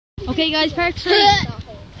Okay, guys, part 3.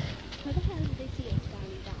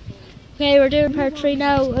 Okay, we're doing part 3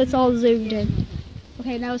 now. It's all zoomed in.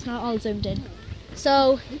 Okay, now it's not all zoomed in.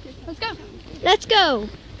 So, let's go. Let's go.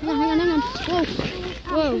 Hang on.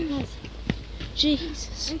 Whoa.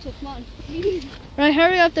 Jesus. Right,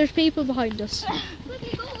 hurry up. There's people behind us.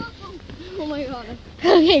 Oh my god.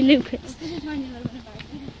 Okay, Lucas.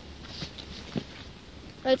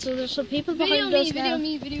 Right, so there's some people behind us now.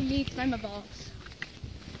 Video me, because I'm a boss.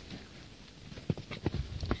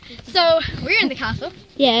 So, we're in the castle.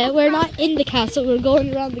 Yeah, we're not in the castle. We're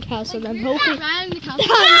going around the castle and hopefully... around the castle.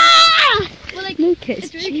 Well, like, Lucas,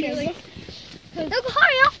 it's really cool. Like,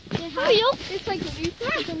 hurry up! Hurry up! It's like the loop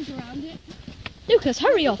that comes around it. Lucas,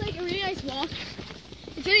 hurry up. It's like a really nice walk.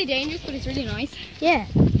 It's really dangerous, but it's really nice. Yeah.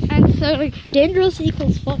 And so, like, dangerous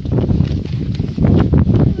equals fun.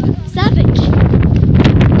 Savage.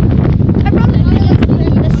 I probably know this.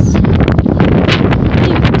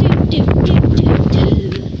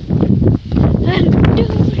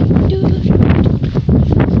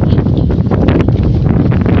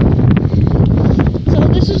 So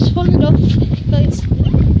this is fun enough, guys.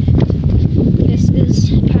 This is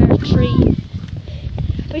part 3.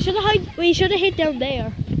 We should have hid down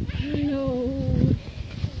there. no.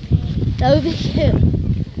 That would be cool.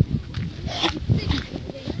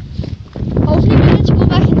 Hopefully we get to go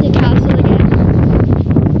back into the castle again.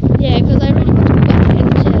 Yeah, because I really want to go back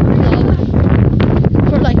into the club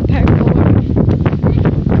for like part 4.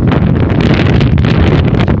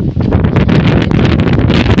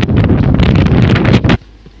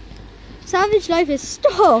 Savage Life is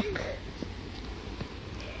stuck.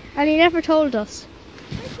 And he never told us.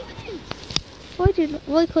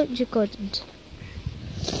 Why couldn't you couldn't?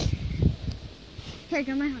 Here,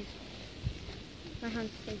 grab my hand. My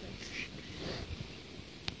hand's favorite.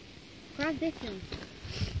 Grab this one.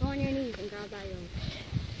 Go on your knees and grab that one.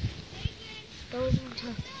 Go over on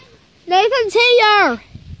top. Nathan's here!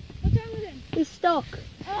 What's wrong with him? He's stuck.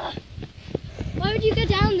 Why would you get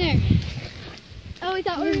down there? Oh, I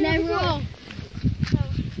thought we were never all.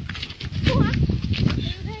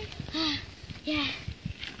 Yeah.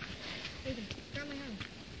 Grab my hand.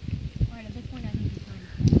 Alright, at this point I think he's fine.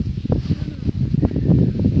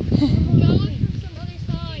 Go from some other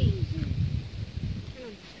side.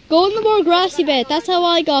 Go in the more grassy bit. That's how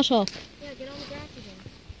I got up. Yeah, get on the grass again.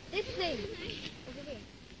 This thing. Over here.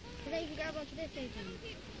 So then you can grab onto this thing.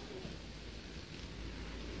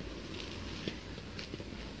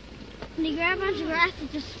 When you grab onto grass,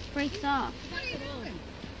 it just breaks off.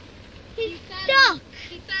 He's stuck.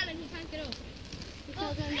 He fell and he can't get up.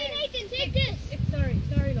 Oh, hey Nathan, take this.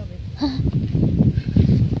 Sorry, lovey.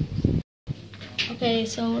 Okay,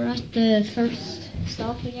 so we're at the first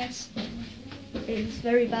stop, I guess. It's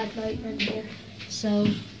very bad lighting in here, so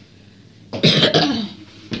it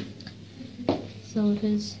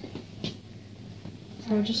is.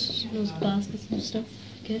 So just those baskets and stuff,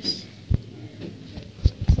 I guess.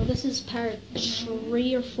 So this is part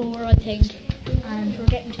 3 or 4, I think, and we're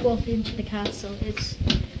getting to go up into the castle. It's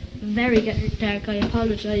very dark. I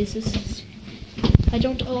apologise. I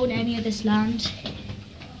don't own any of this land,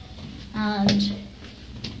 and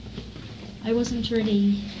I wasn't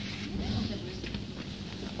really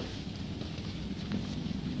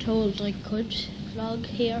told I could vlog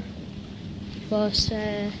here, but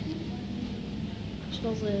I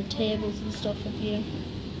suppose the tables and stuff in here.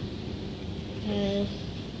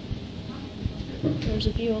 There's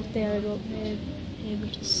a view up there I won't be able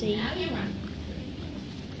to see.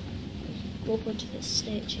 Go up onto this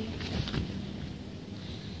stage here.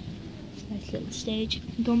 It's a nice little stage.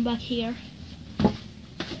 Going back here.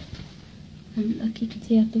 And look, you can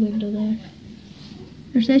see out the window there.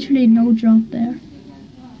 There's literally no drop there.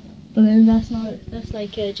 But then that's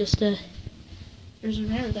like just a... There's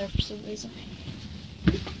an error there for some reason.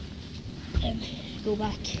 Go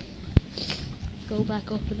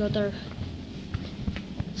back up another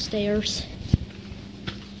stairs.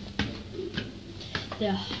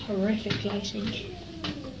 The horrific lighting.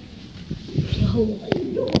 The hole.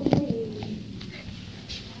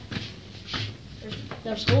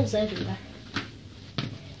 There's holes everywhere.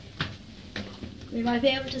 We might be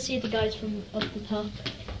able to see the guys from up the top,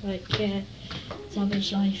 like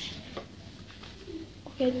Savage Life.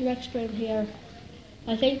 Okay, the next room here.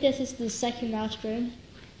 I think this is the second last room.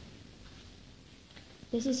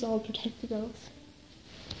 This is all protected off.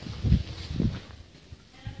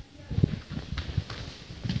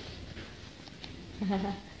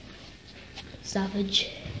 Savage.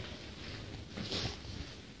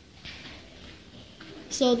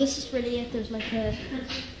 So this is really it. There's like a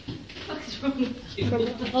from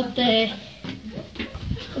up the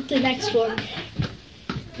next one.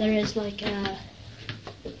 there is like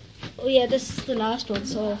oh yeah, this is the last one,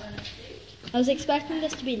 so I was expecting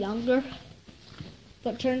this to be longer,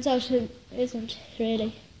 but turns out it isn't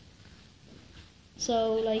really.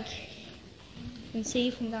 So like you can see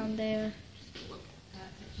from down there,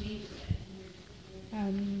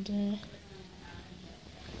 and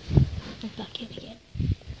back in again.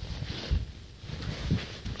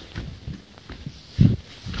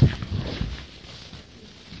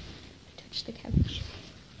 Touch the couch.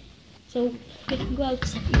 So we can go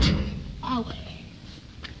outside. Ow.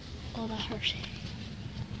 Oh, that hurt.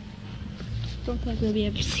 Don't think we'll be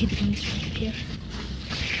able to see the things from up here.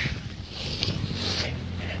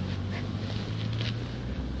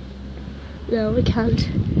 No, we can't.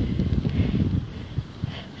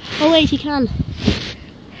 Oh wait, you can.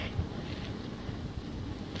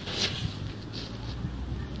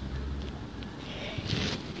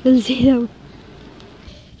 You can see them.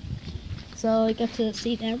 So I get to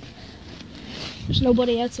see them. There's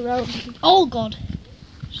nobody else around. Oh god!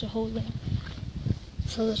 There's a hole there.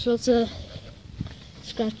 So there's lots of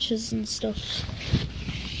scratches and stuff.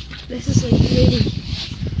 This is like really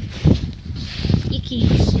icky,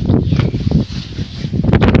 sticky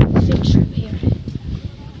fit through here.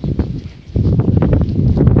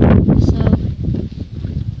 So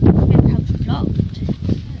getting how to vlog.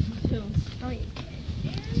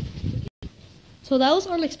 So that was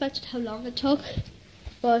unexpected how long it took.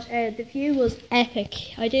 But the view was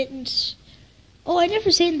epic. I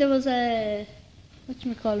never seen there was a,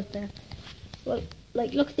 whatchamacallit there. Well,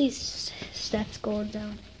 like look at these steps going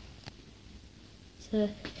down. So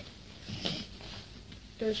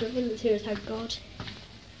there's ribbons here, thank God.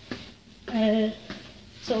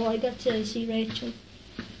 So I got to see Rachel,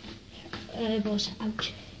 but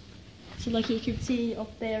ouch. So like you can see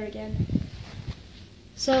up there again.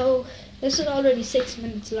 So this is already 6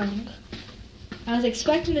 minutes long. I was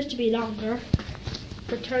expecting it to be longer,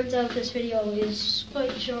 but turns out this video is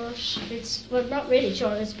quite short. It's, well, not really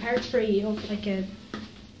short, it's part 3 of like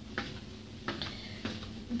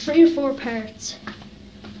 3 or 4 parts.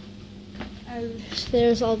 And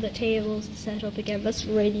there's all the tables set up again. That's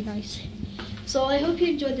really nice. So I hope you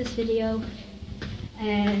enjoyed this video.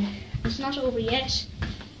 It's not over yet,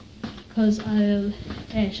 because I'll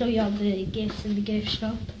show you all the gifts in the gift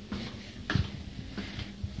shop.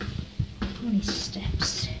 Many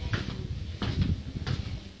steps.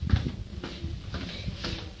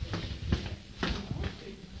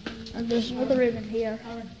 And there's another room in here.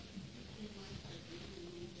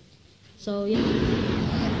 So yeah.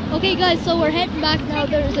 Okay guys, so we're heading back now.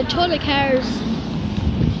 There's a ton of cars.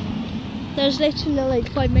 There's literally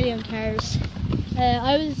like 5 million cars.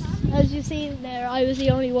 As you see there, I was the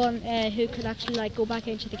only one who could actually like go back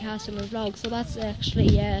into the castle and vlog. So that's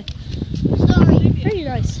actually pretty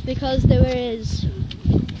nice, because there is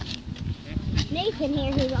Nathan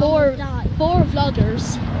here who's four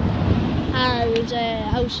vloggers, and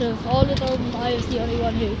out of all of them I was the only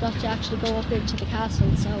one who got to actually go up into the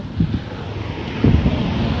castle. So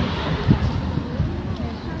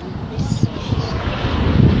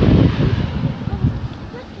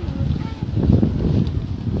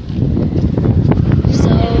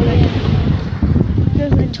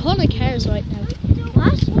there's a ton of cars right now.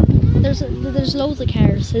 There's loads of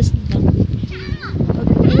cars, isn't there?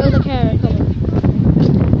 Okay, another car coming.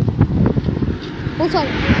 Hold on.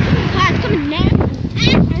 Car's coming now.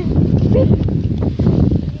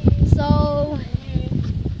 So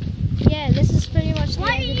yeah, this is pretty much the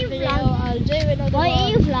end of the video. I'll do another Why are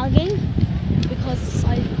you vlogging? Because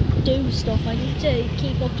I do stuff. I need to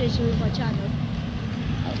keep updated with my channel.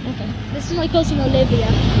 Oh, okay. This is my cousin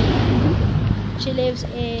Olivia. She lives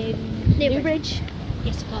in Newbridge.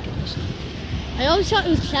 Yes, I got it. I always thought it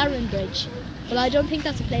was Claren Bridge, but I don't think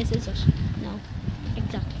that's a place, is it? No,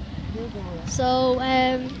 exactly. So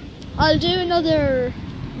I'll do another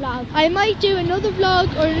vlog. I might do another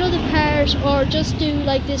vlog or another part, or just do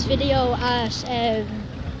like this video at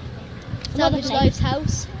Savage Life's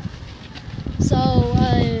house. So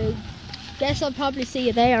I guess I'll probably see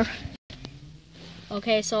you there.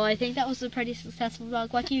 Okay, so I think that was a pretty successful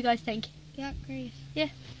vlog. What do you guys think? Yeah, great. Yeah.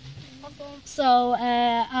 So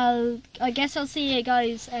I guess I'll see you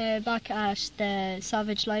guys back at the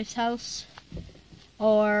Savage Life's house,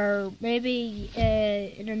 or maybe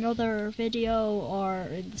in another video, or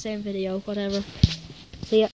in the same video, whatever. See ya.